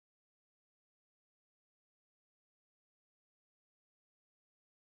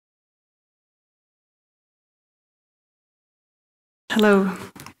Hello.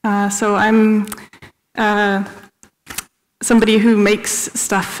 So I'm somebody who makes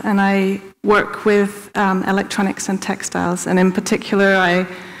stuff, and I work with electronics and textiles. And in particular, I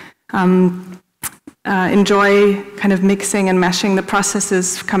enjoy kind of mixing and meshing the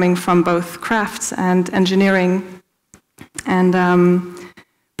processes coming from both crafts and engineering, and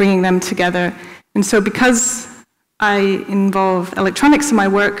bringing them together. And so because I involve electronics in my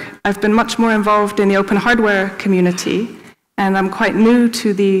work, I've been much more involved in the open hardware community, and I'm quite new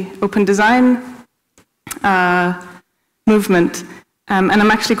to the open design movement. And I'm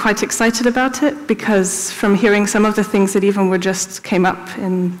actually quite excited about it, because from hearing some of the things that even just came up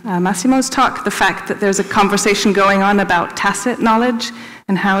in Massimo's talk, the fact that there's a conversation going on about tacit knowledge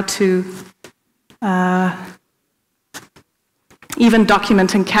and how to even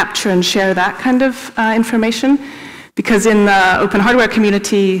document and capture and share that kind of information. Because in the open hardware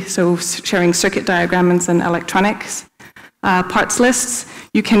community, so sharing circuit diagrams and electronics parts lists,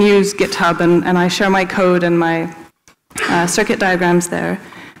 you can use GitHub, and I share my code and my circuit diagrams there.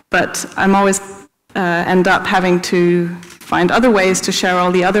 But I'm always end up having to find other ways to share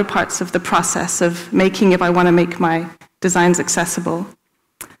all the other parts of the process of making, if I want to make my designs accessible.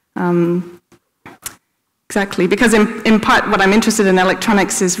 Exactly, because in part what I'm interested in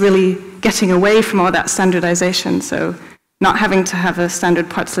electronics is really getting away from all that standardization, so not having to have a standard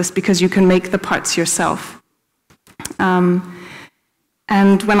parts list because you can make the parts yourself.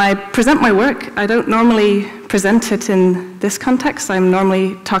 And when I present my work, I don't normally present it in this context. I'm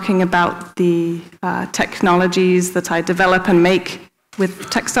normally talking about the technologies that I develop and make with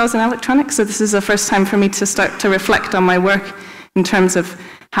textiles and electronics, so this is the first time for me to start to reflect on my work in terms of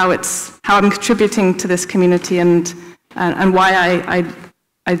how I'm contributing to this community and why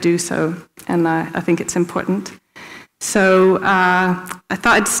I do so, and I think it's important. So I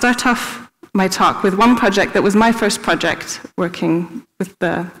thought I'd start off my talk with one project that was my first project, working with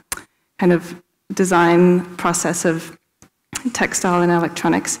the kind of design process of textile and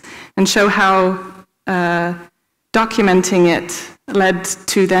electronics, and show how documenting it led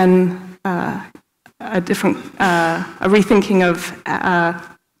to then a rethinking of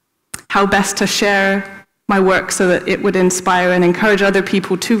how best to share my work so that it would inspire and encourage other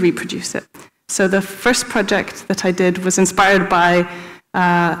people to reproduce it. So the first project that I did was inspired by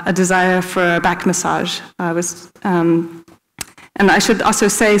a desire for a back massage. And I should also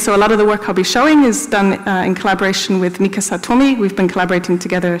say, so a lot of the work I'll be showing is done in collaboration with Mika Satomi. We've been collaborating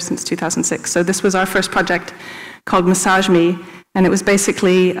together since 2006. So this was our first project called Massage Me, and it was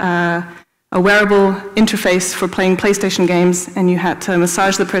basically a wearable interface for playing PlayStation games, and you had to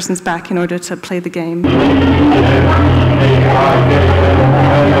massage the person's back in order to play the game.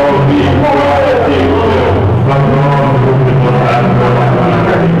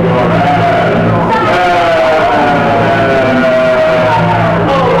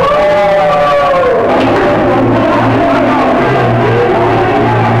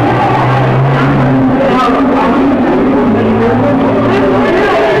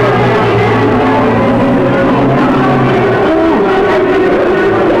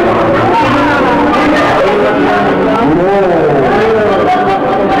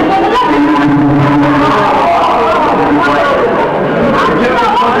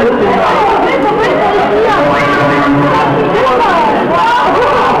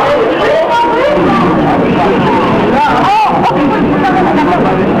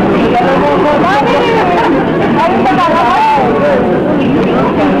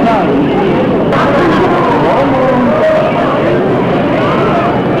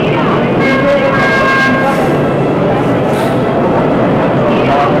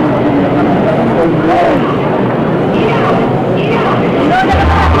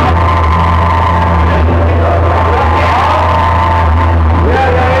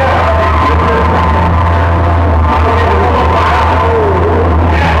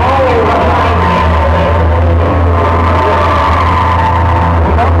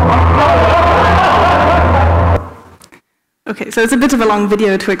 So it's a bit of a long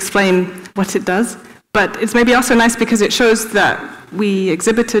video to explain what it does, but it's maybe also nice because it shows that we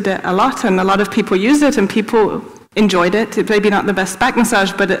exhibited it a lot, and a lot of people used it, and people enjoyed it. It's maybe not the best back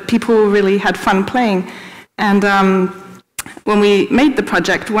massage, but people really had fun playing. And when we made the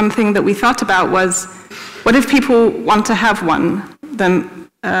project, one thing that we thought about was, what if people want to have one then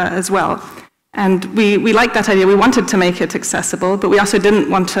as well? And we liked that idea. We wanted to make it accessible, but we also didn't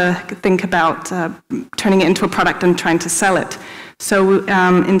want to think about turning it into a product and trying to sell it. So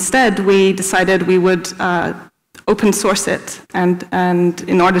instead, we decided we would open source it, and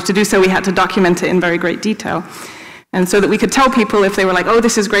in order to do so, we had to document it in very great detail. And so that we could tell people if they were like, oh,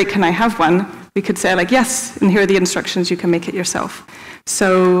 this is great, can I have one? we could say, like, yes, and here are the instructions, you can make it yourself.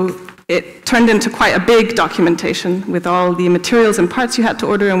 So it turned into quite a big documentation with all the materials and parts you had to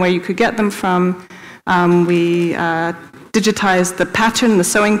order and where you could get them from. We digitized the pattern, the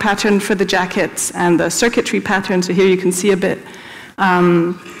sewing pattern for the jackets, and the circuitry pattern, so here you can see a bit.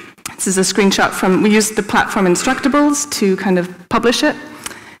 This is a screenshot from, we used the platform Instructables to kind of publish it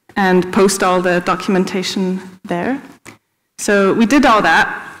and post all the documentation there. So we did all that,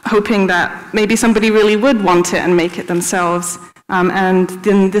 hoping that maybe somebody really would want it and make it themselves. And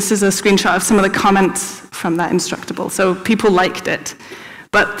then this is a screenshot of some of the comments from that Instructable. So people liked it.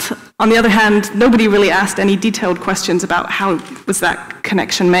 But on the other hand, nobody really asked any detailed questions about how was that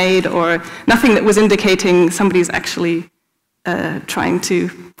connection made, or nothing that was indicating somebody's actually trying to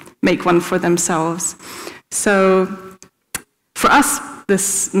make one for themselves. So for us,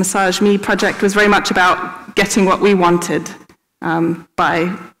 this Massage Me project was very much about getting what we wanted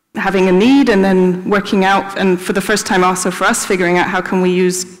by having a need and then working out, and for the first time also for us, figuring out how can we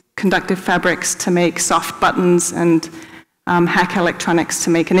use conductive fabrics to make soft buttons and hack electronics to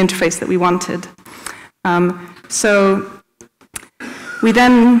make an interface that we wanted. So we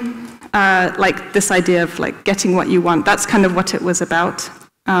then, like this idea of like getting what you want, that's kind of what it was about.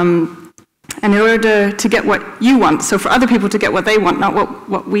 And in order to get what you want, so for other people to get what they want, not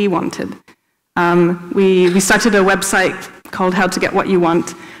what we wanted, we started a website called How to Get What You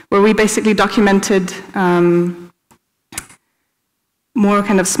Want, where we basically documented more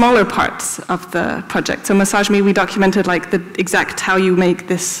kind of smaller parts of the project. So Massage Me, we documented like the exact how you make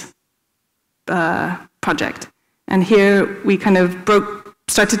this project. And here we kind of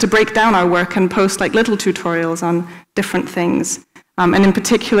started to break down our work and post like little tutorials on different things. And in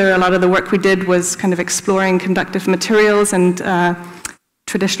particular, a lot of the work we did was kind of exploring conductive materials and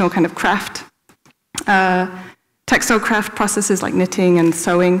traditional kind of craft, textile craft processes like knitting and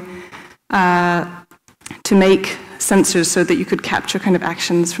sewing to make sensors so that you could capture kind of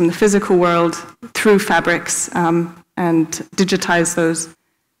actions from the physical world through fabrics and digitize those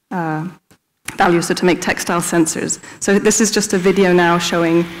values, so to make textile sensors. So this is just a video now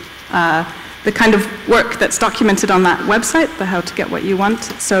showing the kind of work that's documented on that website, the How to Get What You Want.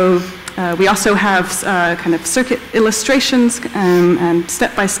 So we also have kind of circuit illustrations and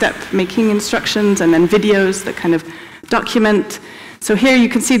step-by-step making instructions, and then videos that kind of document. So here you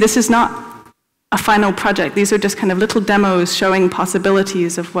can see this is not a final project. These are just kind of little demos showing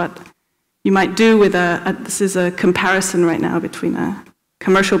possibilities of what you might do with this is a comparison right now between a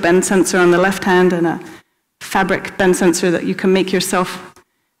commercial bend sensor on the left hand and a fabric bend sensor that you can make yourself,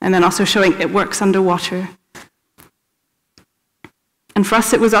 and then also showing it works underwater. And for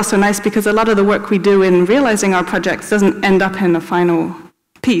us, it was also nice because a lot of the work we do in realizing our projects doesn't end up in a final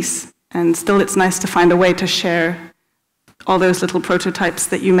piece, and still it's nice to find a way to share all those little prototypes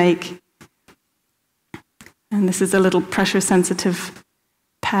that you make. And this is a little pressure-sensitive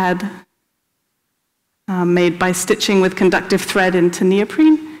pad made by stitching with conductive thread into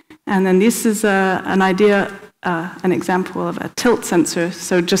neoprene. And then this is an idea, an example of a tilt sensor.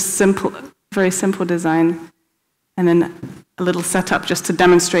 So just simple, very simple design. And then a little setup just to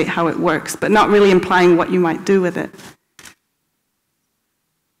demonstrate how it works, but not really implying what you might do with it.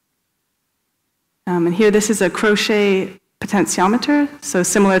 And here, this is a crochet potentiometer, so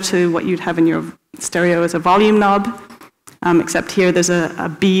similar to what you'd have in your stereo as a volume knob, except here there's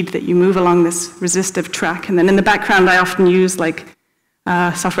a bead that you move along this resistive track. And then in the background, I often use like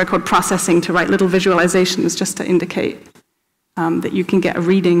software called processing to write little visualizations just to indicate that you can get a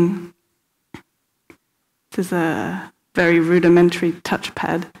reading. This is a very rudimentary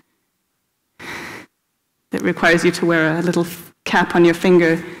touchpad that requires you to wear a little cap on your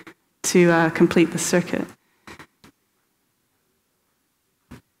finger to complete the circuit.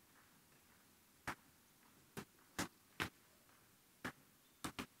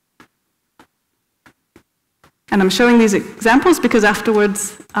 And I'm showing these examples because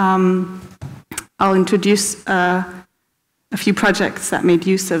afterwards I'll introduce a few projects that made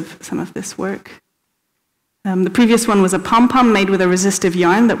use of some of this work. The previous one was a pom-pom made with a resistive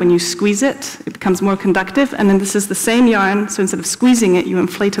yarn that when you squeeze it, it becomes more conductive. And then this is the same yarn, so instead of squeezing it, you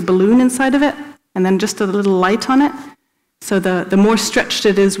inflate a balloon inside of it, and then just a little light on it. So the more stretched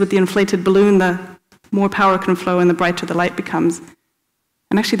it is with the inflated balloon, the more power can flow and the brighter the light becomes.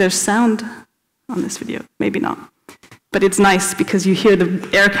 And actually there's sound on this video, maybe not. But it's nice because you hear the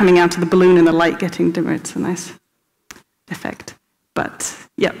air coming out of the balloon and the light getting dimmer. It's a nice effect. But,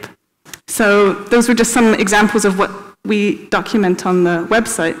 yep. So those were just some examples of what we document on the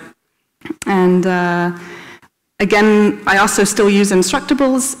website. And again, I also still use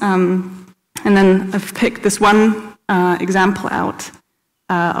Instructables. And then I've picked this one example out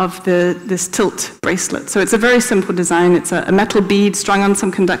of this tilt bracelet. So it's a very simple design. It's a metal bead strung on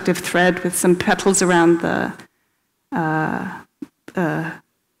some conductive thread with some petals around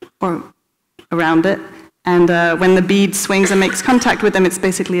around it. And when the bead swings and makes contact with them, it's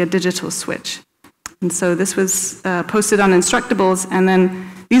basically a digital switch. And so this was posted on Instructables, and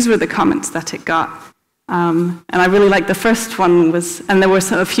then these were the comments that it got. And I really liked the first one, and there were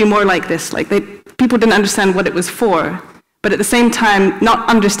a few more like this. Like people didn't understand what it was for, but at the same time, not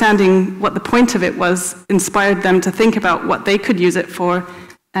understanding what the point of it was inspired them to think about what they could use it for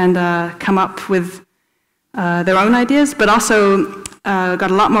and come up with their own ideas, but also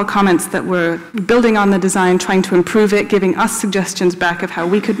got a lot more comments that were building on the design, trying to improve it, giving us suggestions back of how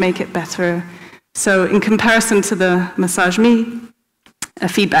we could make it better. So in comparison to the Massage Me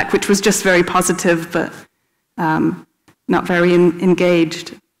feedback, which was just very positive, but not very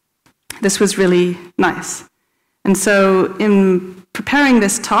engaged, this was really nice. And so in preparing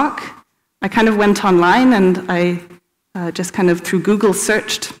this talk, I kind of went online and I just kind of through Google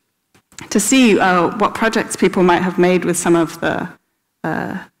searched to see what projects people might have made with some of the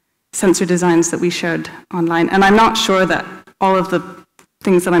sensor designs that we shared online. And I'm not sure that all of the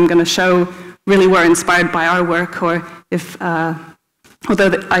things that I'm going to show really were inspired by our work, or if,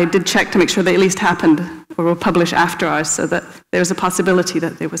 although I did check to make sure they at least happened or will publish after ours, so that there's a possibility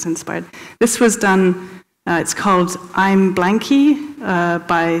that they was inspired. This was done, it's called I'm Blanky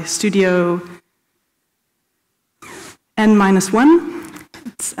by Studio N-1.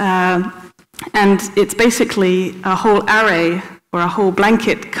 And it's basically a whole array or a whole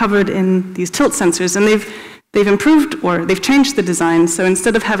blanket covered in these tilt sensors. And they've improved, or they've changed the design. So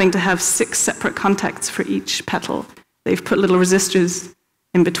instead of having to have 6 separate contacts for each petal, they've put little resistors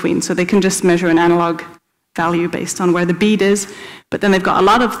in between. So they can just measure an analog value based on where the bead is. But then they've got a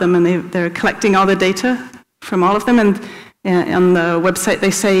lot of them, and they're collecting all the data from all of them. And on the website,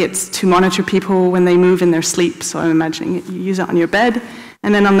 they say it's to monitor people when they move in their sleep. So I'm imagining you use it on your bed.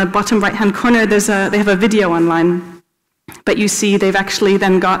 And then on the bottom right-hand corner, they have a video online. But you see they've actually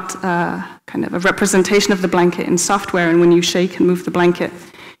then got kind of a representation of the blanket in software. And when you shake and move the blanket,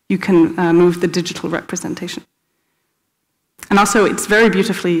 you can move the digital representation. And also, it's very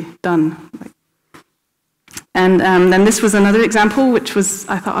beautifully done. And then this was another example, which was,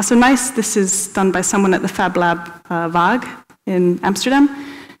 I thought, also nice. This is done by someone at the Fab Lab Waag in Amsterdam.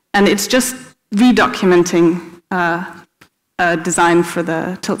 And it's just redocumenting a design for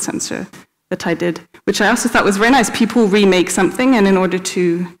the tilt sensor that I did, which I also thought was very nice. People remake something, and in order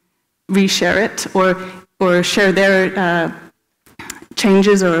to reshare it or share their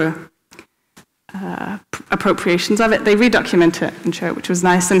changes or appropriations of it, they redocument it and share it, which was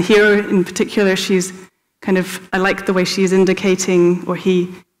nice. And here, in particular, she's kind of, I like the way she's indicating, or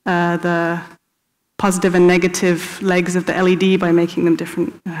he, the positive and negative legs of the LED by making them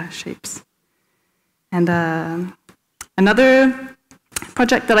different shapes. And another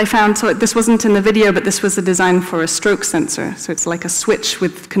project that I found, so this wasn't in the video, but this was a design for a stroke sensor. So it's like a switch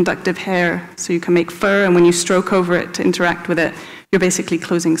with conductive hair, so you can make fur, and when you stroke over it to interact with it, you're basically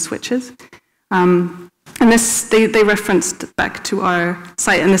closing switches. And this, they referenced back to our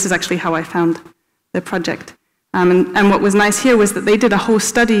site, and this is actually how I found the project. And what was nice here was that they did a whole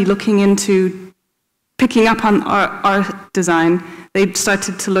study looking into picking up on our design. They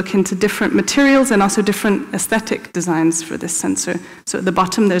started to look into different materials and also different aesthetic designs for this sensor. So at the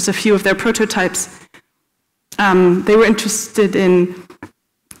bottom, there's a few of their prototypes. They were interested in,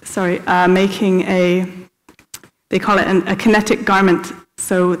 making they call it a kinetic garment.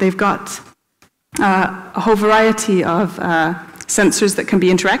 So they've got a whole variety of sensors that can be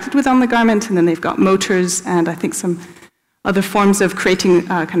interacted with on the garment, and then they've got motors and I think some other forms of creating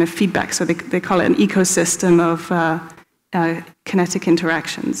kind of feedback. So they call it an ecosystem of kinetic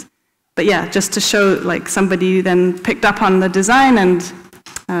interactions. But yeah, just to show, like, somebody then picked up on the design and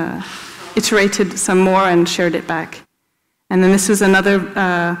iterated some more and shared it back. And then this was another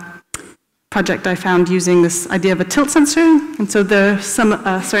project I found using this idea of a tilt sensor. And so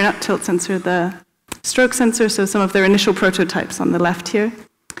not tilt sensor, the stroke sensor, so some of their initial prototypes on the left here.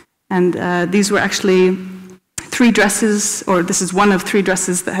 And these were actually 3 dresses, or this is one of 3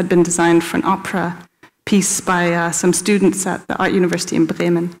 dresses that had been designed for an opera piece by some students at the Art University in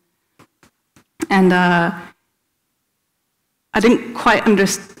Bremen. And I didn't quite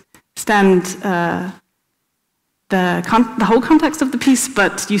understand the whole context of the piece,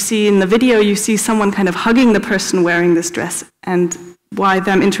 but you see in the video, you see someone kind of hugging the person wearing this dress, and why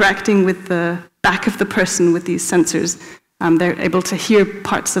them interacting with the back of the person with these sensors, they're able to hear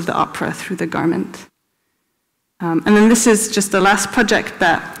parts of the opera through the garment. And then this is just the last project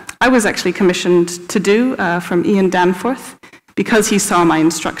that I was actually commissioned to do from Ian Danforth. because he saw my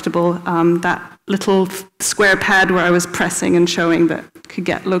Instructable, that little square pad where I was pressing and showing that could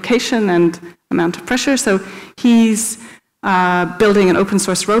get location and amount of pressure. So he's building an open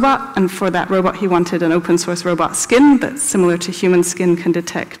source robot, and for that robot he wanted an open source robot skin that's similar to human skin, can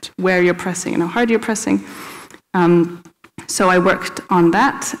detect where you're pressing and how hard you're pressing. So I worked on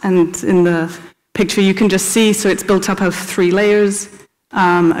that, and in the picture you can just see, so it's built up of 3 layers,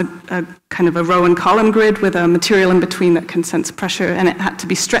 a kind of a row and column grid with a material in between that can sense pressure, and it had to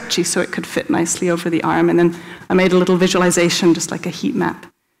be stretchy so it could fit nicely over the arm. And then I made a little visualization, just like a heat map,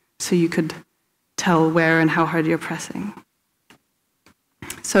 so you could tell where and how hard you're pressing.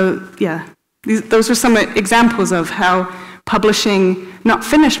 So yeah, those are some examples of how publishing not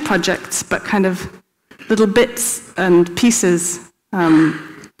finished projects, but kind of little bits and pieces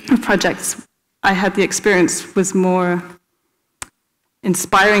of projects I had the experience was more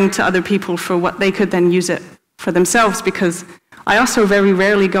inspiring to other people for what they could then use it for themselves, because I also very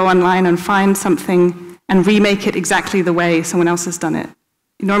rarely go online and find something and remake it exactly the way someone else has done it.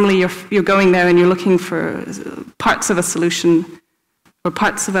 Normally you're going there and you're looking for parts of a solution or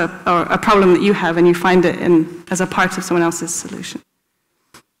parts of a problem that you have, and you find it as a part of someone else's solution.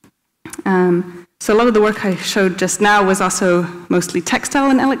 So a lot of the work I showed just now was also mostly textile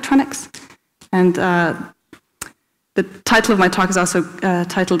and electronics. And the title of my talk is also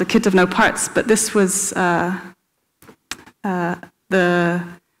titled A Kit of No Parts, but this was the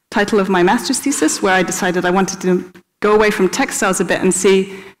title of my master's thesis, where I decided I wanted to go away from textiles a bit and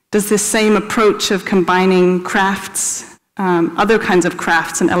see, does this same approach of combining crafts, other kinds of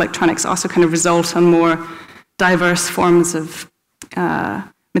crafts and electronics also kind of result on more diverse forms of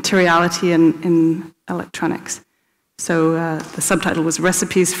materiality in electronics. So the subtitle was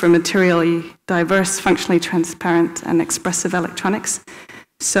Recipes for Materially Diverse, Functionally Transparent, and Expressive Electronics.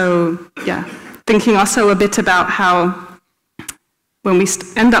 So yeah, thinking also a bit about how when we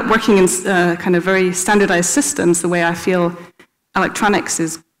end up working in kind of very standardized systems, the way I feel electronics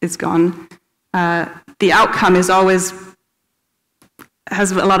is gone, the outcome is always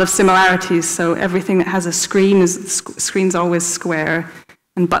has a lot of similarities. So everything that has a screen screen's always square,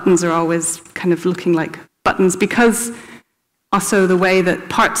 and buttons are always kind of looking like buttons, because also the way that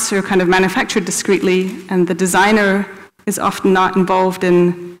parts are kind of manufactured discretely, and the designer is often not involved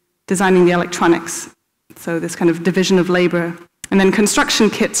in designing the electronics. So this kind of division of labor. And then construction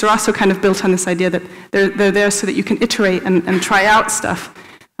kits are also kind of built on this idea that they're there so that you can iterate and try out stuff,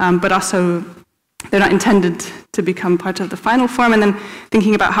 but also they're not intended to become part of the final form. And then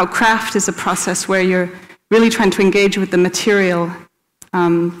thinking about how craft is a process where you're really trying to engage with the material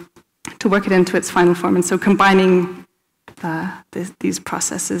to work it into its final form. And so combining these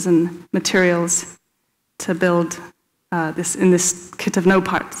processes and materials to build this in this kit of no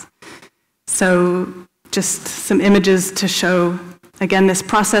parts. So just some images to show, again, this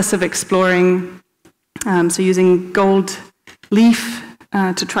process of exploring. So using gold leaf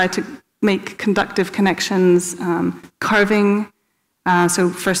to try to make conductive connections, carving. So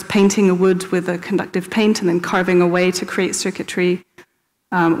first painting a wood with a conductive paint and then carving away to create circuitry,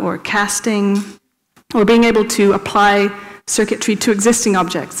 or casting, or being able to apply circuitry to existing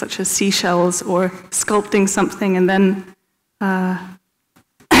objects such as seashells, or sculpting something and then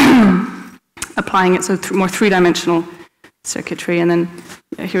applying it, so more three-dimensional circuitry. And then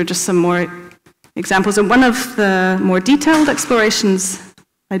here are just some more examples. And one of the more detailed explorations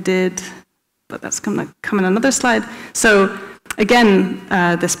I did, but that's come in another slide. So again,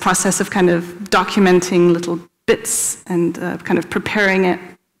 this process of kind of documenting little bits and kind of preparing it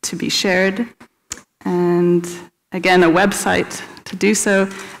to be shared. And again, a website to do so.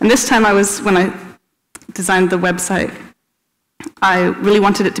 And this time when I designed the website, I really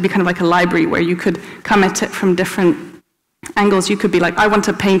wanted it to be kind of like a library where you could come at it from different angles. You could be like, I want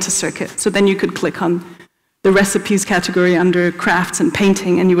to paint a circuit. So then you could click on the recipes category under crafts and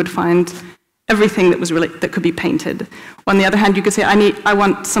painting, and you would find everything that could be painted. On the other hand, you could say, I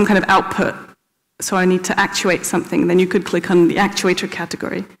want some kind of output, so I need to actuate something. Then you could click on the actuator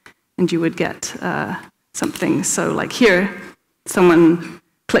category, and you would get something. So like here, someone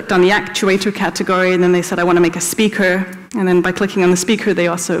clicked on the actuator category, and then they said, I want to make a speaker. And then by clicking on the speaker, they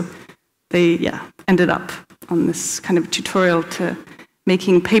ended up on this kind of tutorial to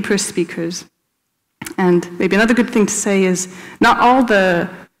making paper speakers. And maybe another good thing to say is,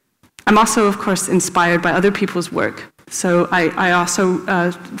 I'm also, of course, inspired by other people's work. So I also,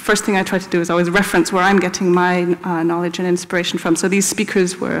 first thing I try to do is always reference where I'm getting my knowledge and inspiration from. So these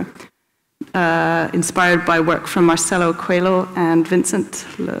speakers were inspired by work from Marcelo Coelho and Vincent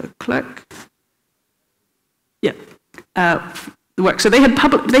Leclerc. Yeah, the work. So they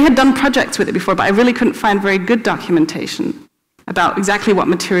had done projects with it before, but I really couldn't find very good documentation about exactly what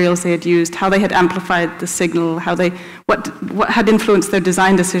materials they had used, how they had amplified the signal, what had influenced their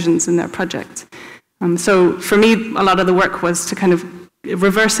design decisions in their projects. So for me, a lot of the work was to kind of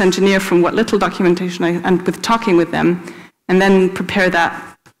reverse engineer from what little documentation and with talking with them, and then prepare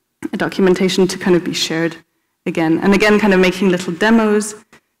that documentation to kind of be shared again. And again, kind of making little demos.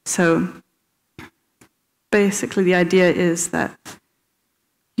 So basically the idea is that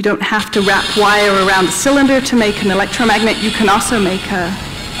you don't have to wrap wire around the cylinder to make an electromagnet. You can also make a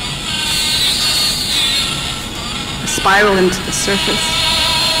spiral into the surface.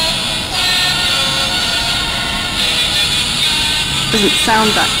 Doesn't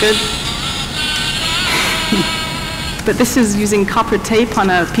sound that good. But this is using copper tape on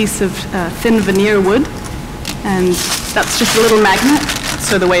a piece of thin veneer wood. And that's just a little magnet.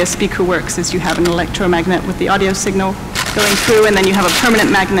 So the way a speaker works is you have an electromagnet with the audio signal going through, and then you have a permanent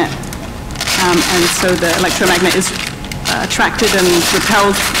magnet. And so the electromagnet is attracted and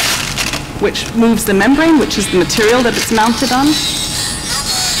repelled, which moves the membrane, which is the material that it's mounted on.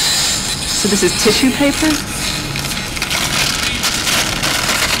 So this is tissue paper.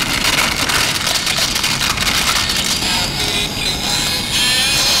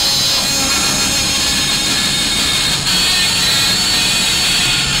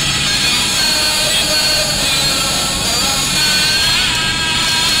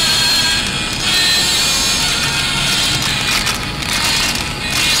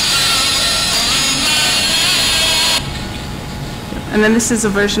 And then this is a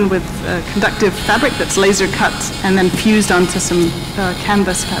version with conductive fabric that's laser cut and then fused onto some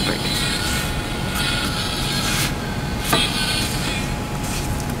canvas fabric.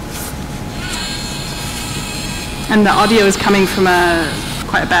 And the audio is coming from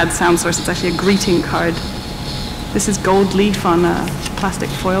quite a bad sound source. It's actually a greeting card. This is gold leaf on a plastic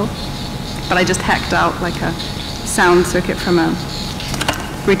foil, but I just hacked out like a sound circuit from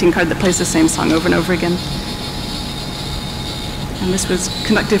a greeting card that plays the same song over and over again. And this was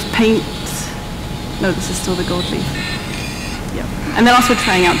conductive paint. No, this is still the gold leaf. Yep. And then also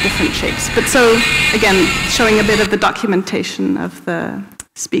trying out different shapes. But so, again, showing a bit of the documentation of the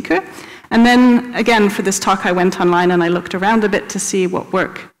speaker. And then, again, for this talk, I went online and I looked around a bit to see what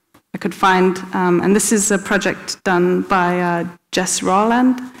work I could find. And this is a project done by Jess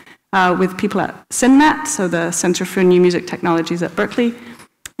Rawland with people at CINMAT, so the Center for New Music Technologies at Berkeley.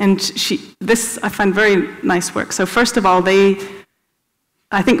 And this I find very nice work. So first of all,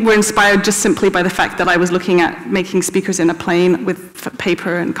 I think we're inspired just simply by the fact that I was looking at making speakers in a plane with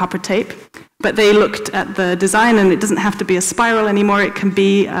paper and copper tape. But they looked at the design, and it doesn't have to be a spiral anymore. It can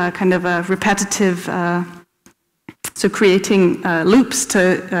be kind of a repetitive, so creating loops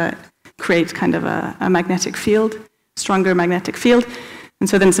to create kind of a magnetic field, stronger magnetic field. And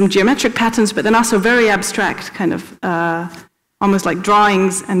so then some geometric patterns, but then also very abstract kind of almost like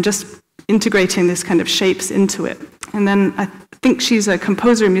drawings, and just integrating this kind of shapes into it. And then I think she's a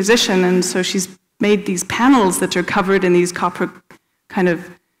composer musician, and so she's made these panels that are covered in these copper kind of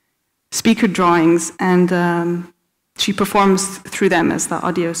speaker drawings, and she performs through them as the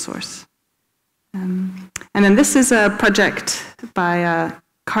audio source. And then this is a project by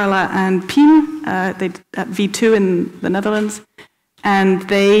Carla and Pien at V2 in the Netherlands, and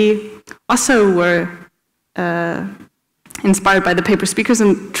they also were inspired by the paper speakers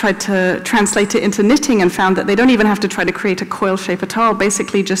and tried to translate it into knitting, and found that they don't even have to try to create a coil shape at all,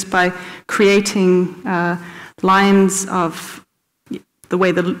 basically just by creating lines of the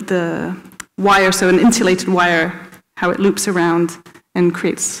way the wire, so an insulated wire, how it loops around and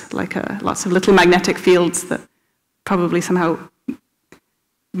creates like lots of little magnetic fields that probably somehow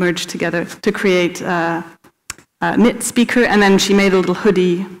merge together to create a knit speaker. And then she made a little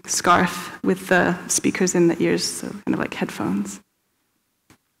hoodie scarf with the speakers in the ears, so kind of like headphones.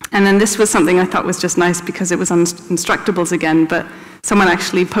 And then this was something I thought was just nice because it was on Instructables again, but someone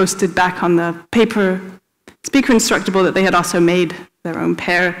actually posted back on the paper speaker Instructable that they had also made their own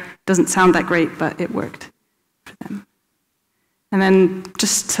pair. Doesn't sound that great, but it worked for them. And then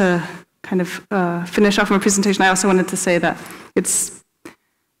just to kind of finish off my presentation, I also wanted to say that it's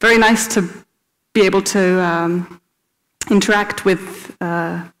very nice to be able to interact with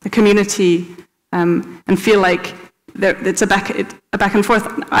the community and feel like it's a back and forth.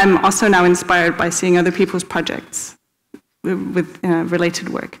 I'm also now inspired by seeing other people's projects with related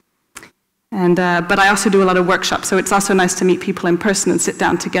work. And, but I also do a lot of workshops, so it's also nice to meet people in person and sit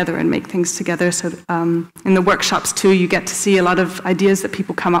down together and make things together. So in the workshops too, you get to see a lot of ideas that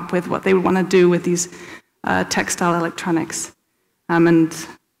people come up with, what they would want to do with these textile electronics. And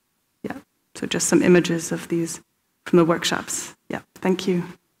yeah, so just some images of these from the workshops. Yeah, thank you.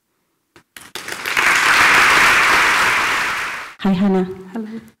 Hi, Hannah. Hello.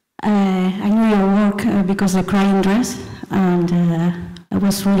 I knew your work because of the crying dress, and I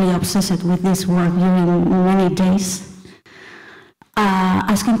was really obsessed with this work during many days,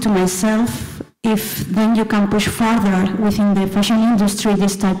 asking to myself if then you can push further within the fashion industry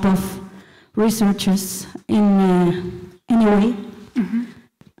this type of researches in any way. Mm-hmm.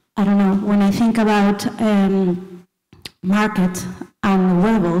 I don't know, when I think about market and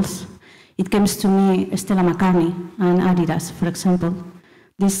wearables, it comes to me Stella McCartney and Adidas, for example,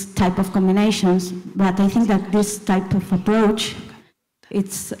 this type of combinations. But I think that this type of approach,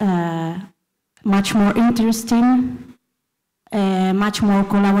 it's much more interesting, much more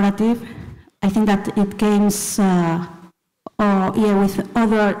collaborative. I think that it comes with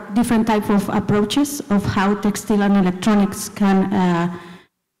other different types of approaches of how textile and electronics can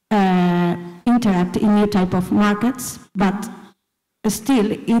interact in new type of markets, but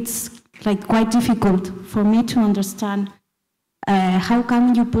still it's like quite difficult for me to understand how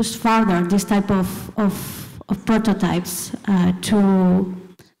can you push further this type of prototypes to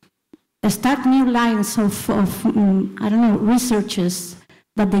start new lines of I don't know, researches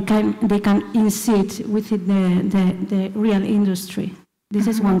that they can insert within the real industry. This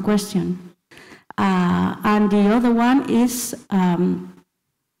is one question. And the other one is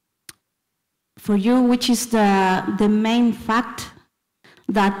for you, which is the main fact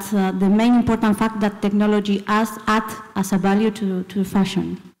that the main important fact that technology adds as a value to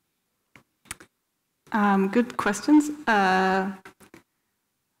fashion? Good questions.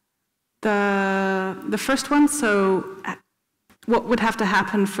 The first one, so what would have to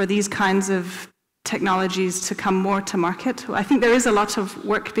happen for these kinds of technologies to come more to market? I think there is a lot of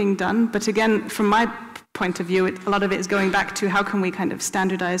work being done, but again, from my point of view, a lot of it is going back to how can we kind of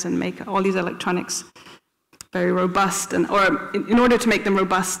standardize and make all these electronics very robust, or in order to make them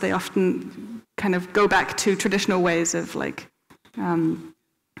robust, they often kind of go back to traditional ways of like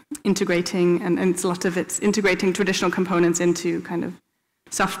integrating, and it's a lot of it's integrating traditional components into kind of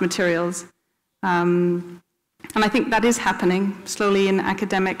soft materials. And I think that is happening slowly in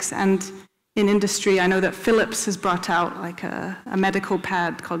academics and in industry. I know that Philips has brought out like a medical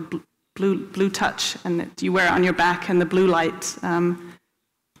pad called Blue Touch, and you wear it on your back, and the blue light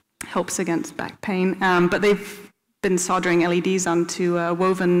helps against back pain. But they've been soldering LEDs onto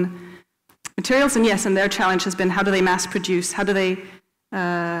woven materials, and yes, and their challenge has been how do they mass produce, how do they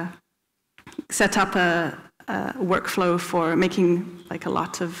set up a workflow for making like a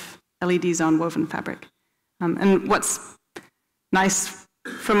lot of LEDs on woven fabric. And what's nice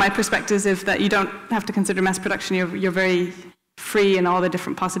from my perspective is that you don't have to consider mass production. You're very free in all the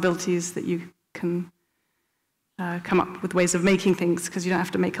different possibilities that you can come up with ways of making things, because you don't have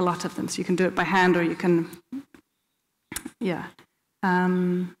to make a lot of them. So you can do it by hand, or you can, yeah.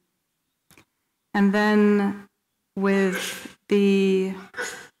 And then with the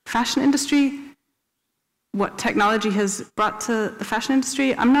fashion industry, what technology has brought to the fashion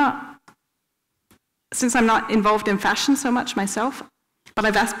industry, since I'm not involved in fashion so much myself, but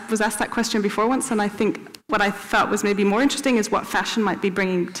was asked that question before once, and I think what I thought was maybe more interesting is what fashion might be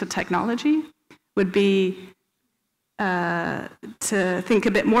bringing to technology would be to think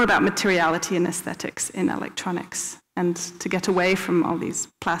a bit more about materiality and aesthetics in electronics, and to get away from all these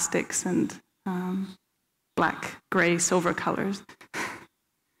plastics and black, gray, silver colors.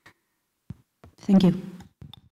 Thank you.